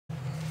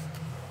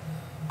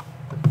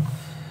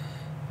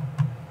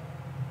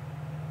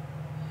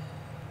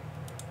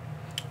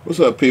What's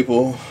up,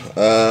 people?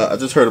 I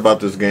just heard about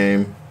this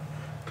game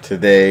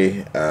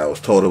today. I was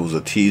told it was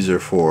a teaser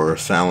for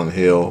Silent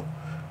Hill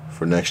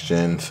for next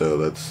gen, so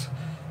let's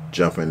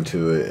jump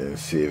into it and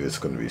see if it's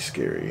going to be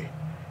scary.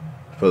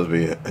 It's supposed to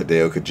be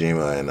Hideo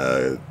Kojima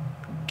and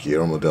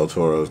Guillermo del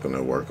Toro is going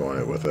to work on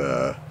it with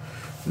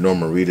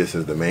Norman Reedus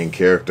as the main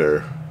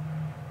character.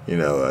 You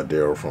know,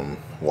 Daryl from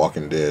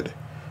Walking Dead.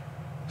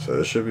 So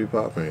it should be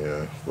popping,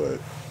 yeah. But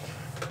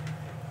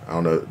I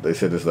don't know. They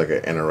said it's like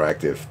an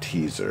interactive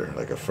teaser,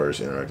 like a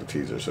first interactive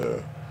teaser.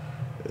 So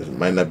it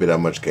might not be that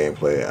much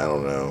gameplay. I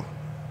don't know.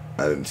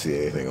 I didn't see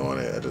anything on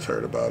it. I just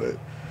heard about it.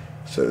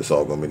 So it's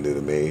all gonna be new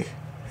to me,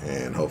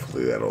 and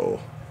hopefully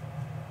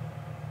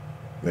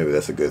maybe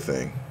that's a good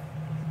thing.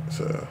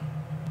 So.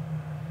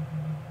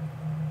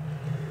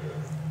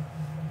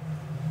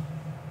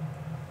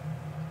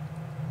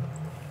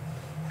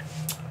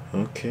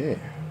 Okay,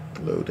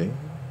 loading.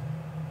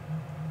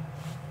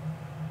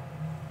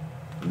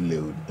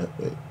 Load.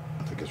 Wait,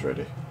 I think it's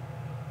ready.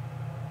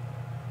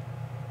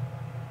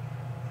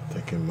 I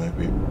think it might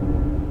be.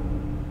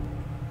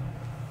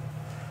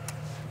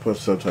 Put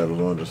subtitles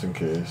on just in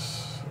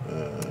case. Right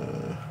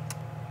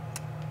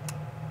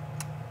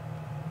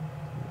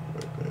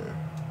there.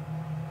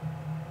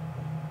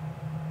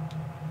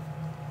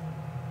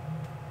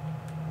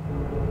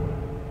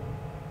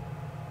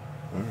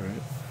 All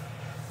right.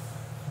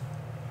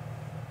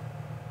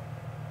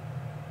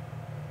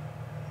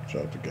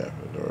 Drop the gap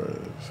in the door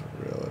is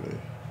reality.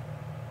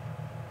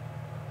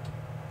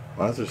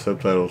 Why is there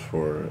subtitles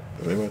for?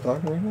 Is anybody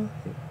talking right now?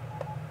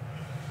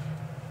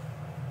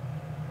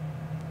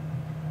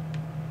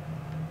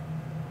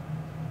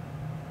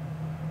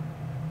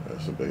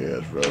 That's a big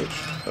ass roach.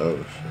 Oh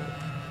shit.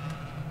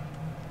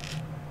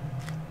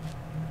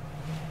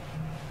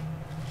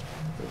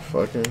 They're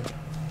fucking.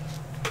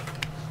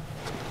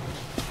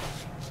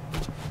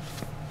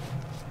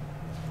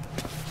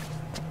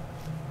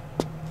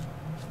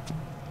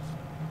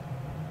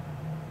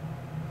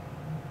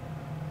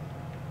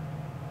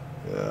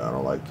 Yeah, I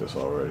don't like this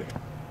already.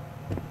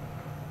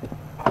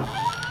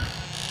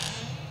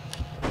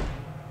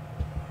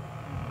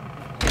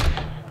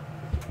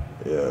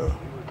 Yeah.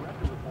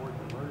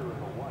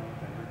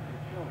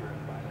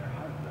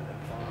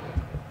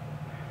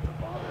 The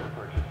father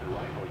purchased a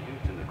rifle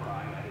used in the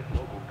crime at his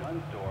local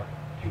gun store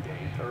 2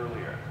 days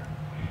earlier.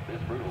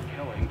 This brutal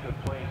killing took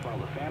place while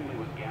the family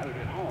was gathered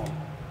at home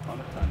on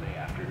a Sunday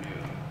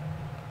afternoon.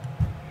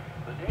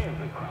 The day of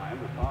the crime,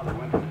 the father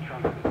went to the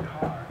trunk of his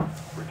car,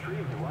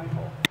 retrieved the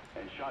rifle,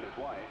 and shot his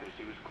wife as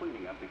she was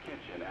cleaning up the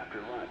kitchen after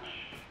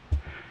lunch.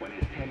 When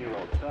his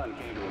 10-year-old son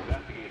came to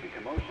investigate the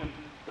commotion,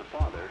 the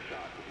father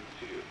shot him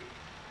too.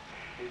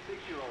 His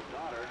 6-year-old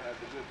daughter had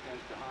the good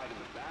sense to hide in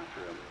the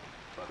bathroom,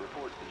 but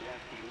reports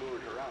suggest he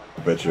lured her out. I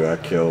bet you I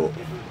killed.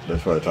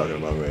 That's why they're talking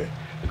about me.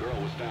 The girl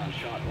was found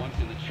shot once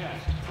in the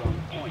chest from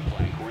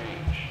point-blank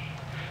range.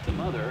 The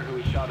mother, who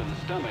was shot in the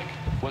stomach,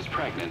 was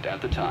pregnant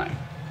at the time.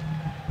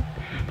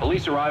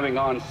 Police arriving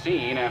on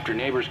scene after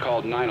neighbors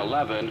called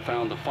 911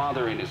 found the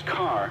father in his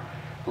car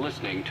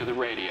listening to the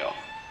radio.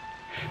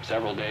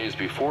 Several days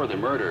before the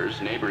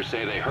murders, neighbors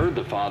say they heard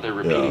the father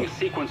repeating a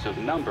sequence of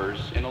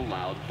numbers in a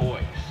loud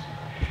voice.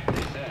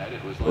 They said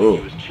it was like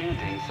he was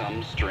chanting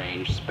some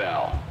strange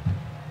spell.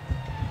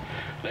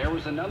 There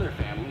was another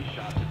family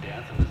shot to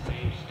death in the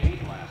same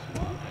state last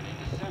month, and in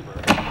December...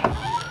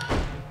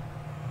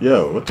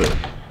 Yo, what the...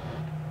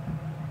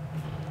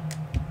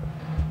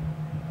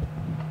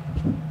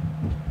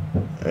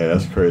 Hey,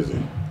 that's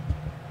crazy.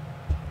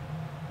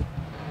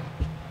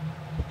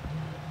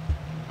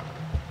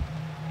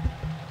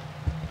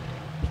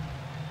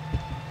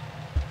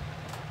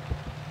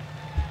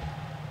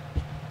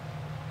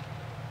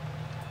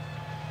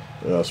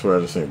 Yeah, I swear I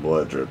just seen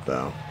blood drip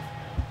down.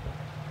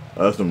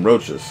 Oh, that's them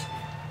roaches.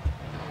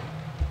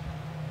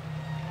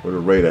 Where the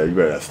rate at? You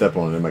better step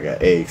on them. I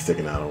got eggs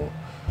sticking out of them.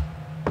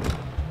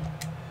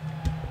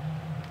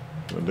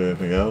 Wanna do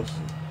anything else?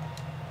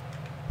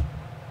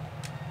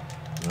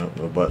 Nope,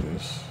 no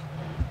buttons.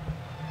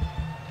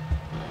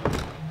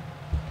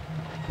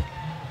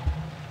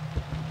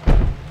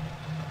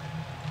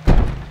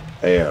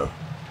 Hey, yo.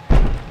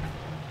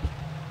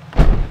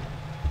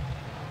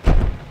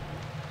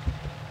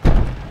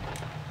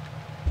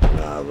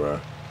 Nah, bro.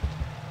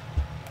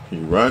 Can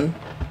you run?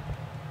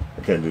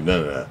 I can't do none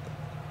of that.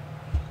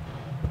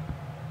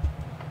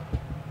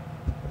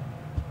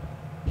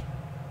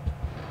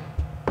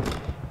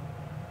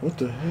 What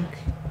the heck?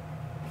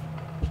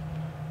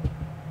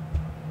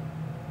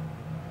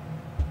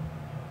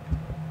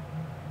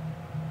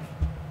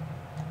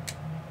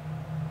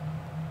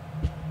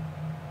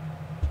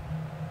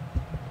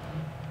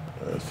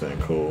 This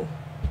ain't cool.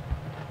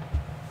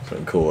 This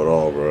ain't cool at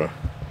all, bro.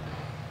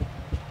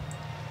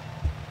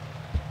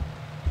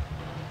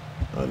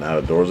 Now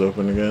the door's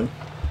open again.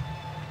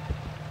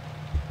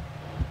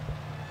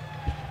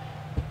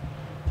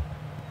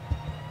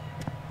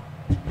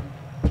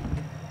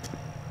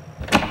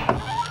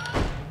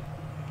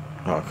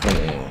 Oh, come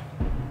on.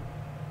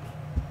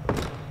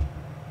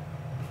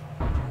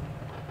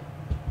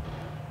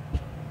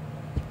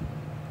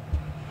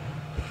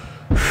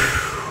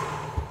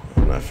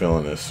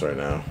 feeling this right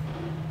now.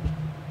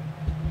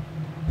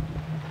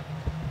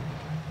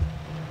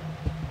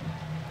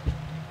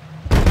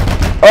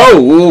 Oh!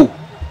 Ooh.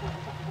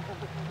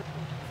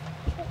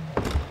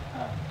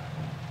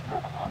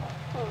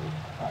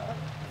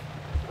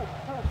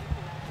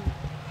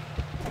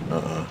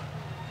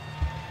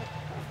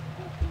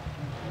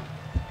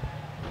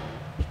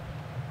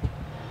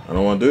 I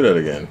don't want to do that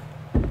again.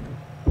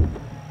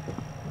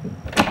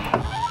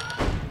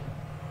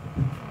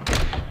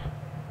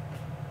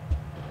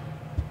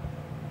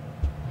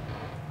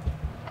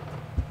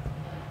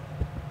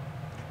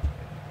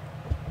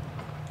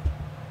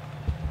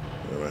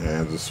 My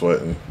hands are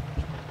sweating.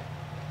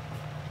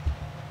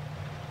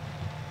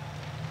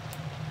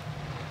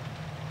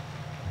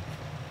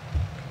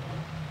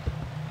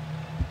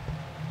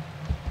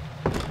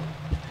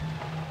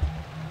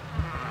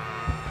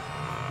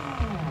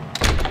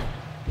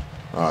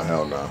 Oh,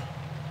 hell no.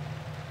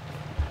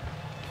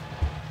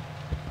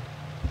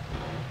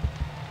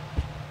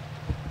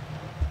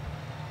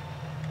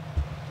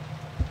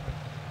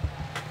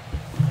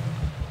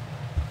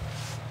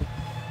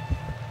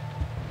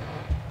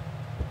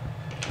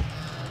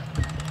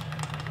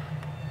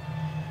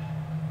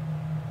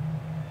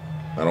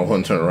 I don't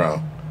want to turn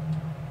around.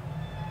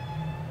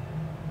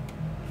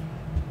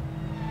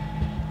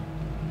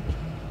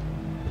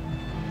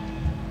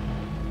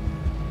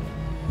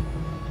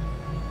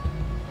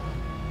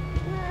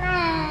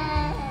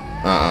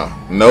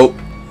 Nope.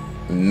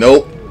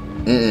 Nope.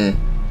 Mm-mm.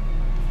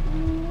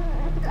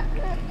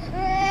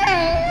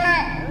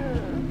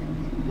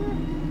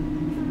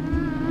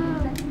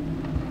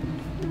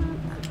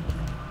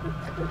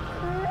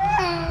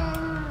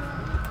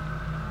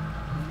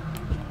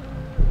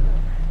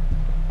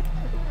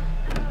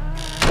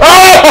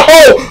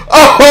 Oh!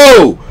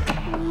 Oh!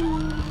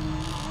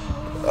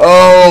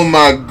 Oh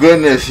my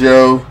goodness,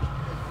 yo.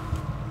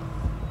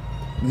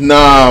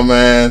 Nah,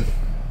 man.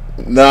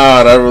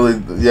 Nah, that really,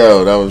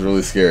 yo, that was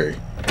really scary.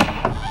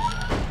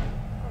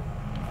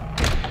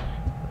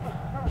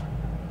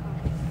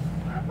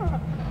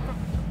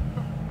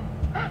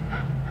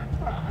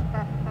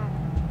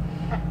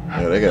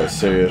 Yeah, they got a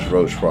serious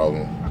roach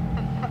problem.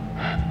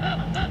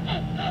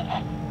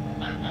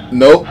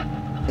 Nope.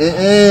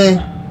 Mm-mm.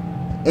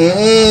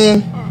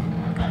 Mm-mm.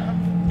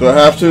 Do I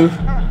have to?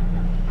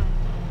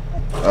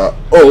 Oh.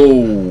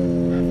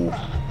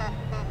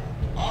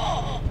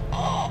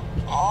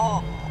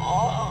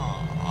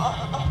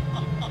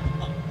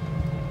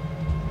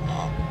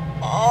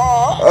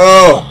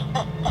 Oh.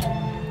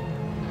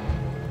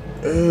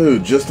 Ew,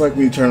 just like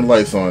when you turn the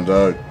lights on,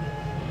 dog.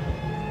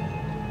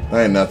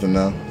 That ain't nothing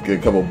now. Get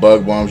a couple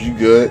bug bombs, you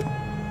good.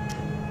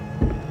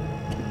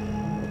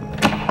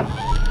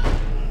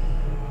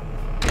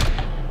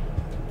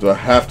 Do I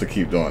have to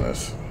keep doing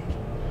this?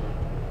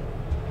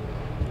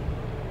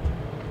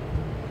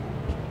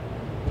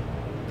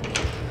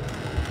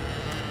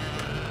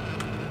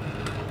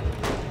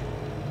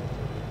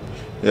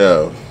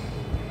 Yo.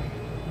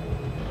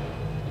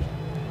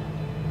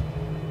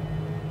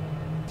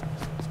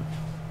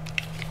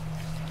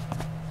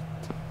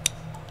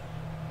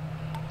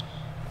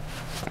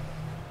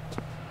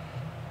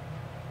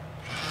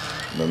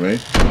 But me?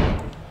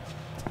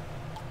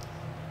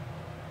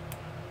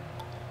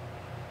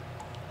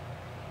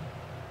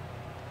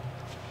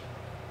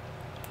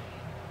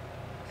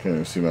 Can't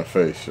even see my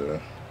face, yeah.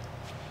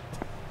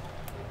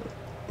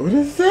 What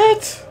is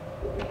that?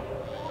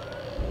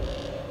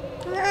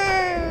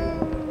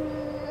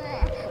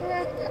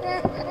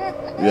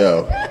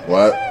 Yo,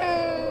 what?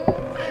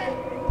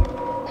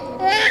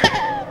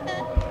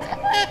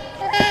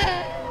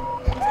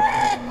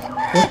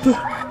 What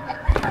the?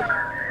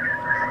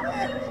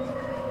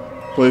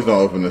 Please don't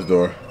open this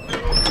door.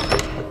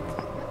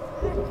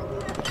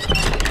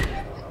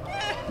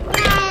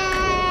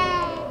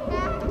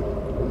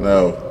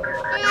 No.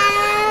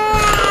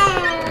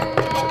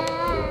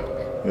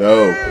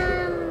 Yo.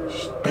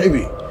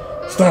 Baby,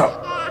 stop.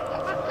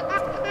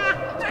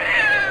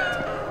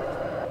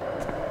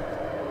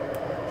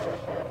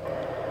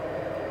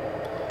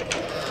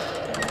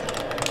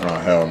 Oh,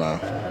 hell no.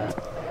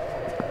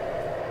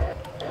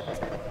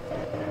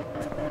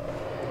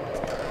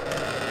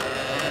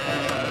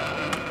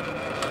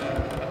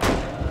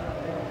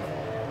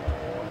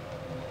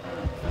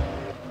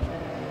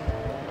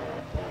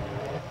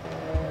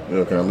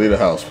 Yo, can I leave the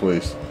house,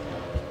 please?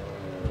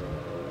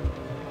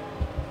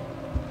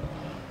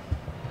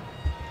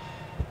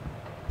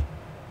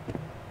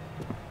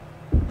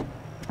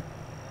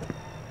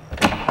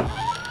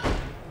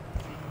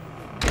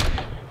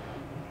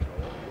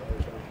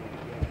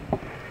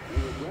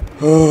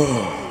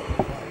 Oh.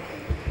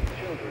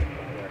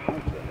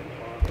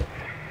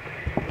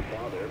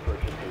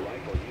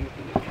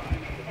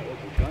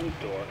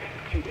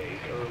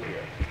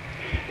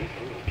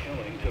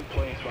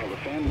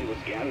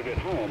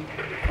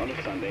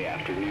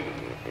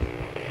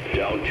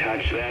 Don't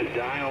touch that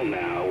dial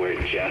now.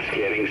 We're just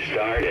getting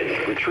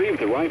started. Retrieved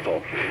the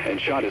rifle and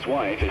shot his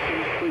wife as she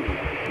was cleaning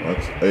up.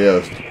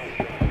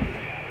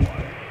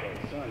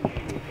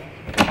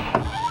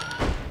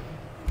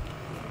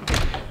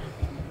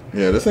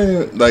 Yeah, this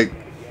ain't like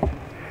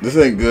this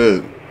ain't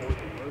good.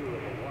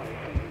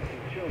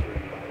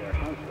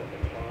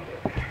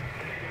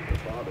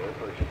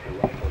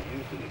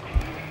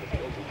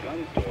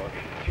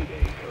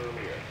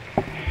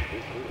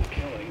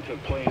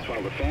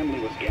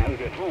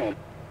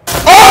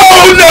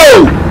 Oh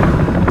no!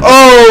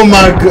 Oh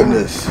my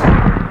goodness!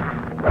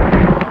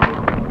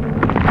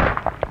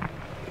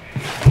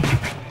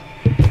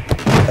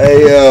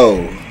 Hey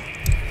yo,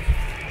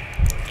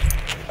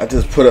 I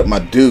just put up my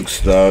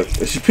dukes, dog.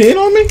 Is she peeing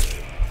on me?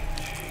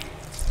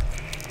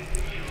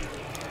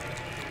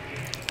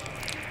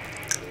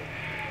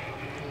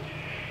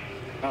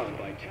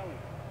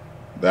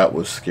 That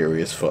was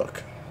scary as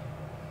fuck.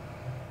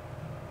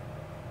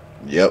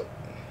 Yep.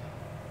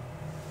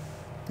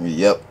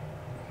 Yep.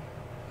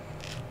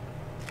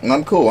 And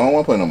I'm cool. I don't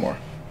want to play no more.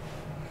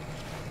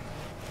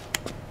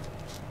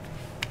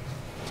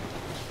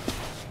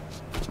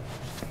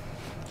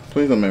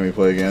 Please don't make me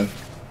play again.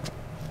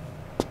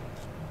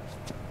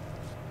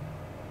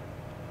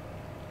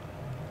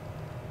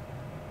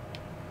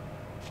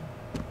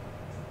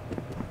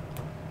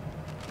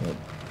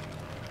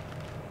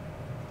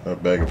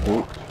 That bag of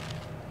poop.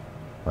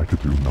 I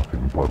could do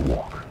nothing but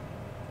walk.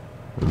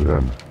 And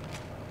then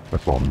I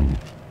saw me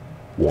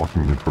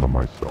walking in front of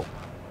myself.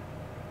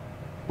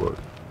 But it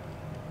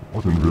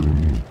wasn't really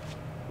me.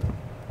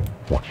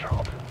 Watch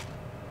out.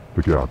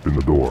 The gap in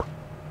the door.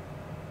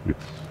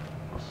 It's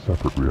a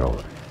separate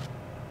reality.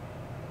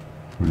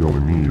 The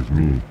only me is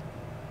me.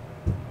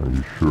 Are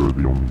you sure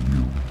the only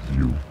you is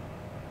you?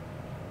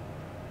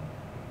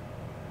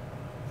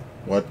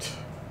 What?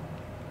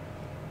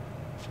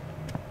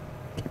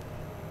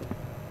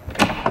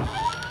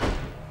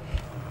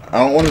 I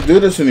don't want to do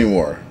this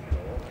anymore.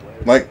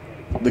 Like,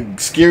 the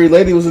scary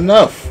lady was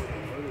enough.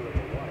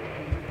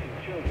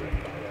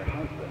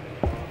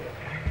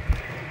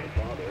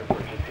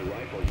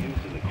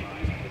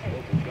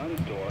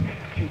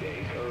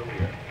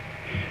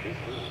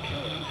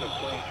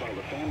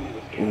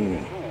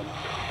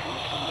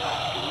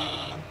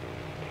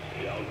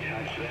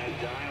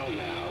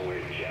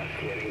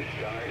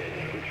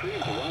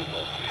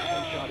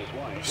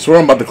 Swear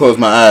I'm about to close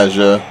my eyes,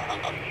 yeah.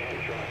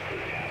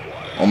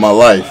 On my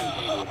life.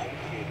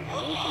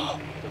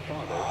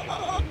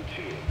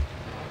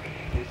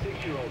 His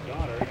 6-year-old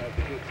daughter has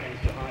the good sense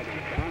to hide in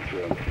the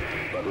bathroom,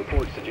 but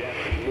reports suggest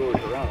he lured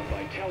her out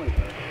by telling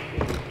her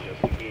it was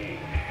just a game.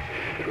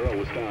 The girl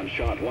was found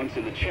shot once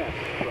in the chest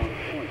from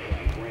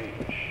point-blank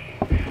range.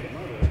 The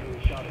mother, who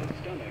was shot in the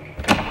stomach.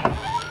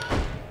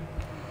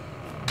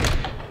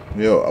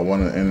 Yo, I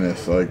want to end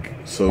this, like,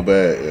 so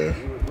bad, yeah.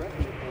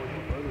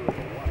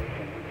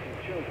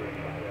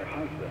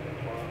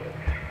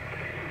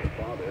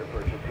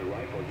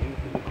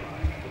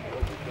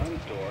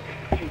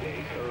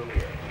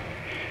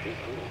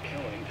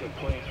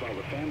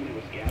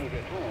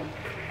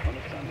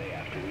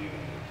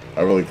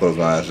 I really closed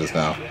my eyes just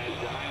now.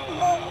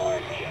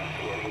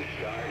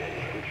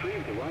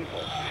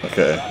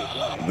 Okay.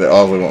 They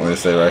also want me to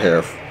say right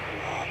here.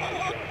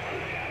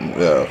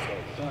 Yeah.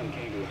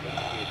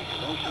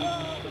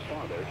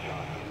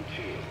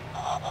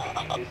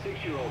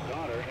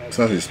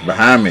 Somebody's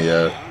behind me,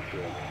 yo.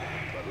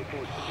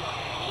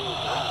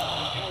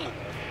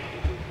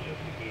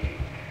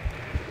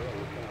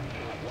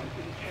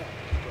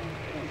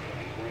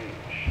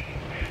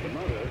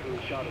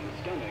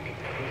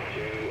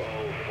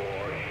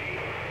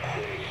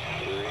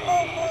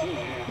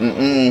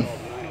 Mm-mm.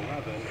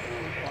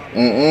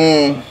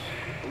 Mm-mm.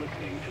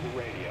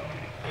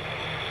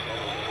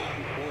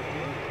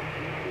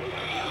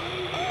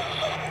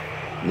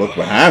 Look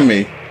behind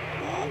me.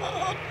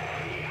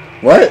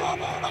 What?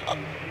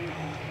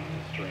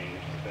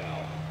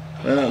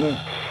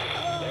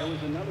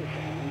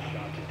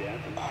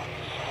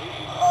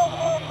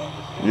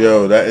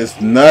 Yo, that is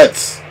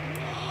nuts.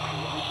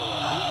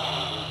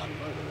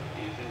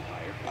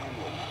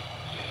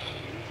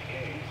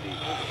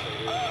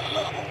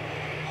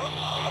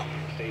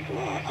 State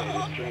police say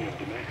the string of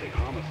domestic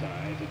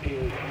homicides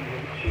appears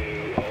under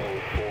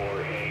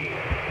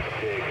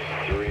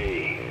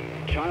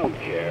 204-863. Child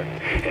care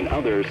and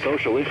other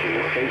social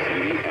issues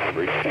facing the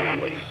average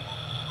family.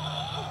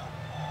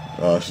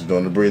 Oh, she's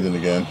doing the breathing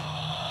again.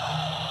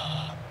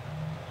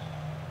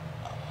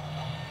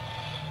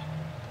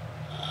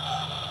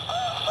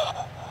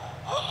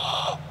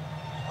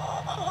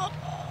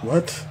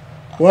 What?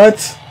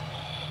 What?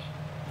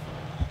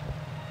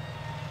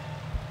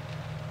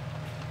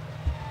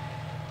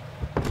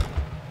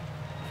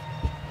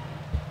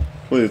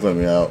 Please let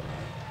me out.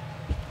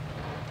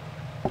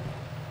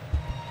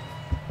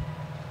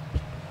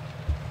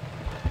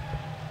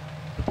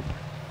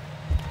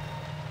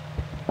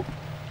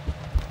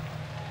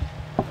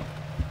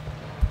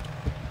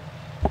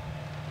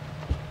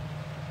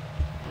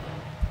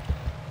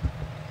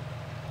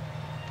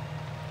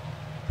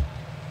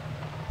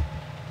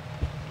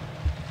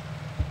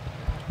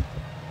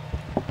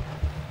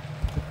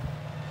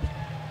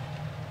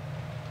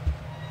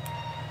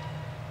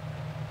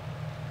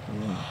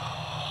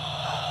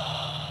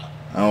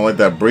 I don't like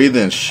that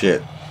breathing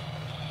shit.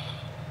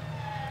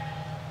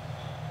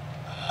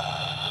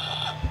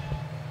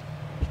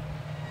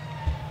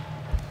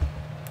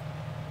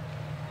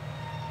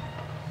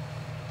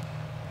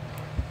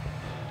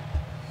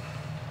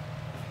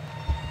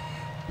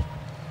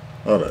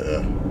 Hold up,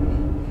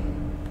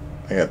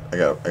 yeah.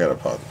 I gotta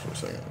pause it for a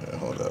second. Yeah,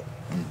 hold up.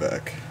 I'm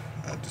back.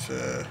 I just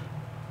I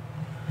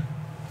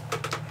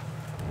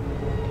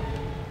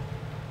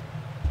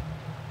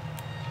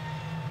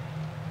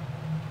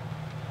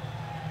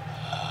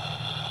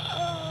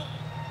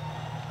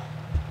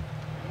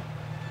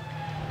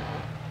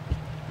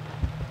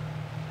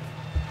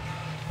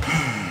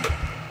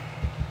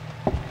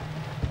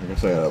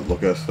guess I gotta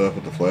look at stuff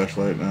with the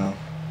flashlight now.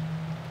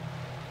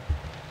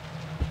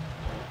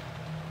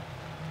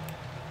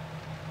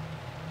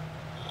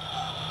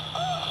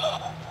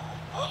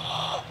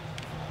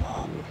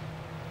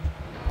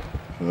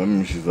 So that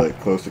means she's like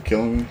close to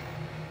killing me.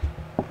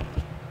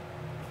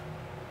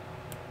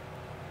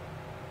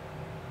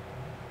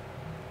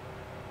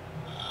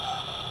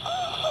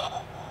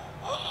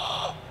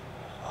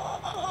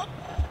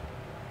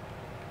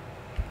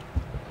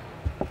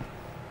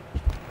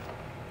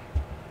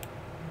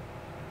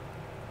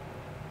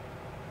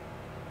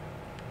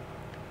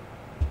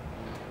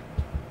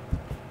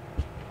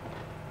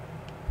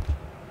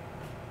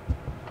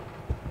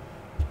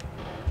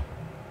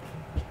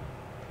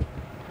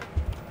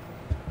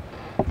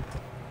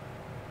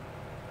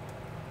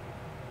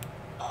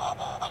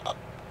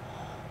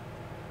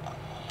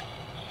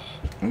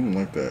 I don't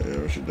like that. Yeah,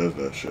 when she does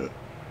that shit.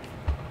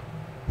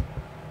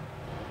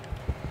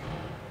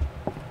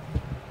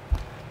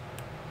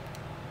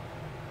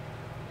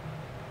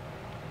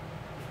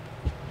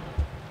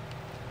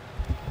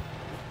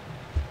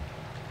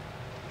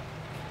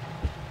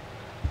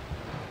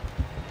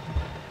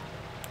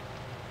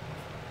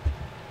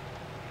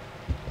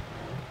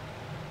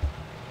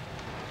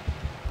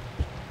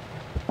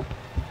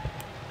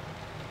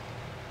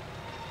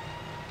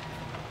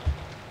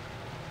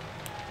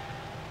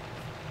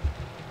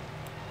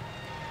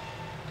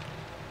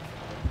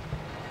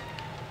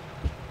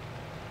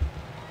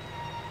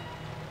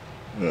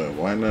 Yeah,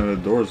 why none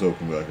of the doors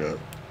open back up?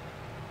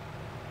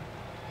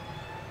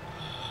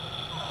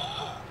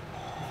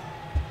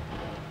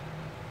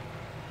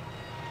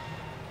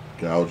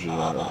 Gouge it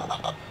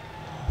out.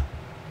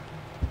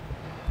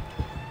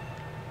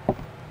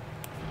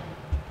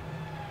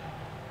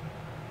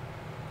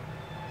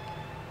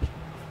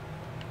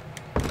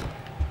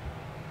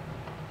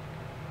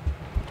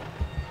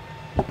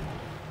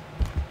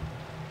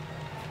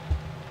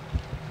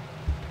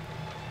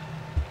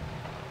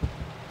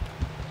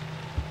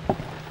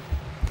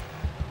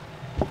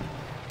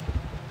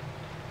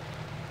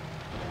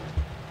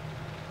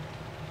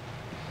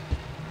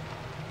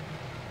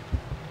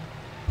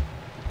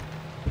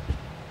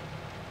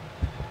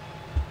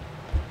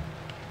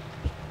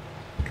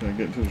 Can I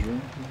get into his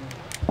room?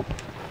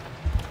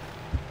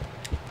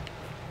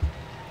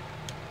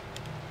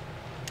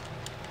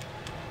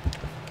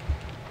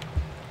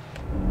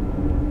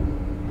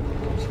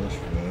 Such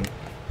bad.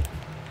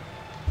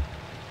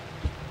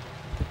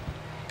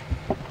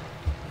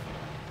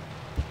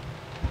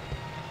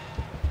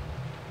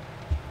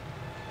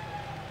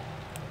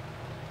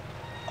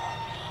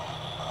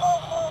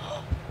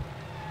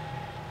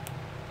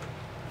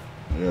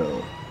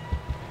 Yo.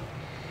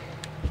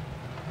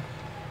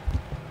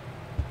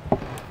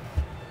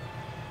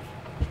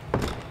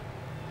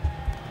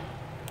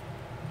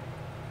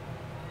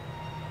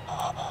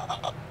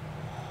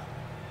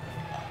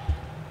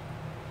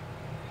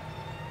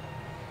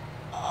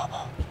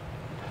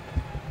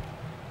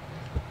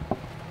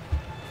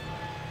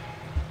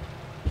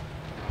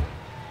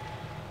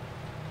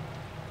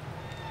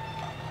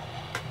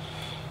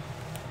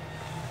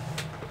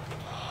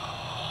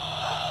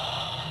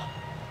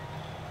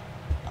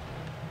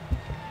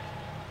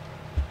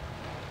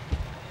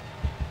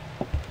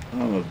 I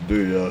don't know what to do,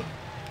 y'all.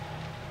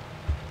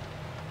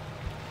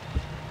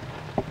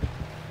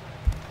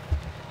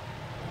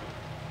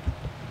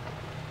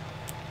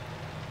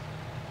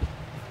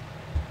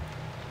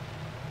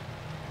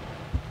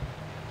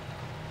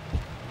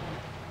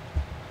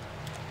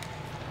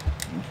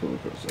 I'm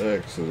supposed to press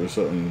X. So there's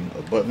something,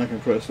 a button I can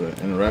press to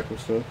interact with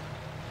stuff.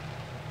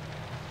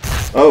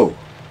 Oh!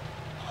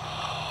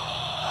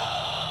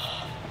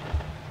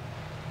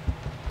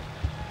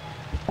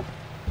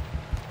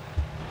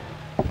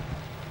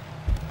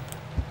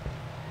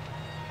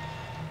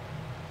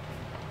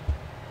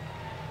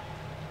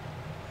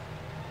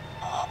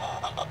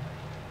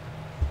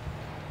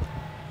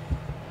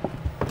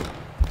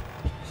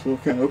 Still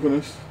can't open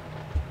this?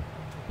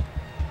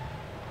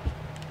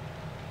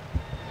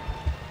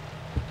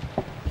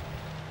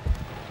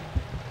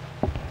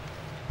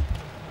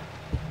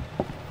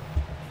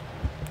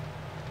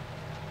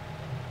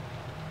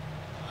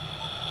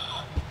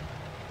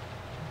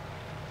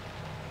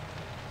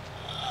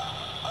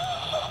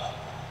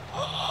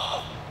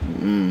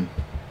 Mm-mm.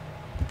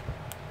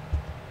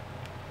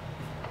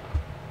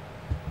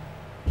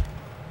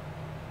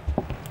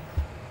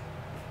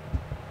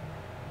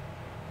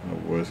 My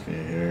voice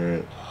can't hear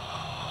it.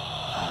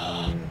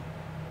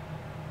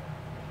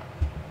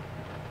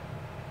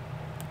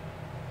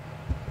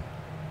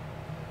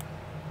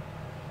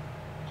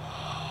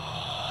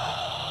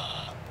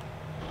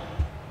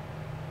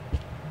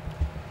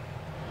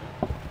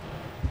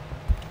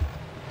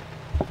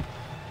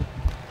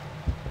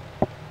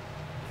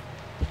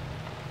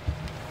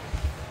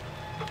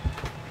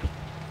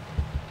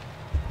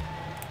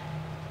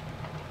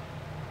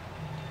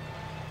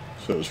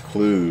 So there's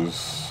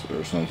clues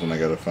or something I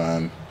gotta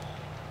find.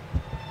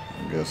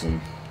 I'm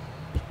guessing.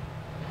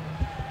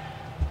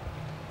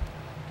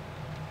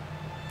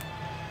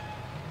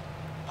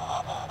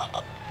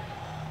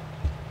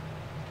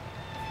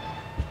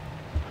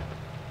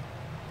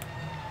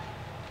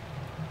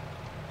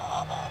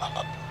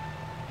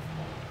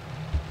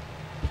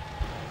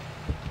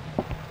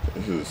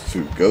 This is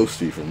too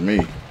ghosty for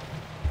me.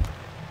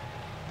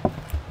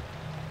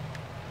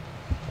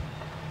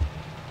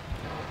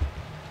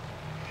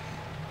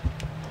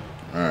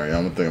 Alright,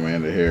 I'm gonna think I'm gonna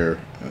end it here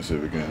and see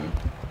if we can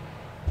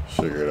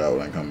figure it out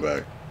when I come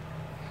back.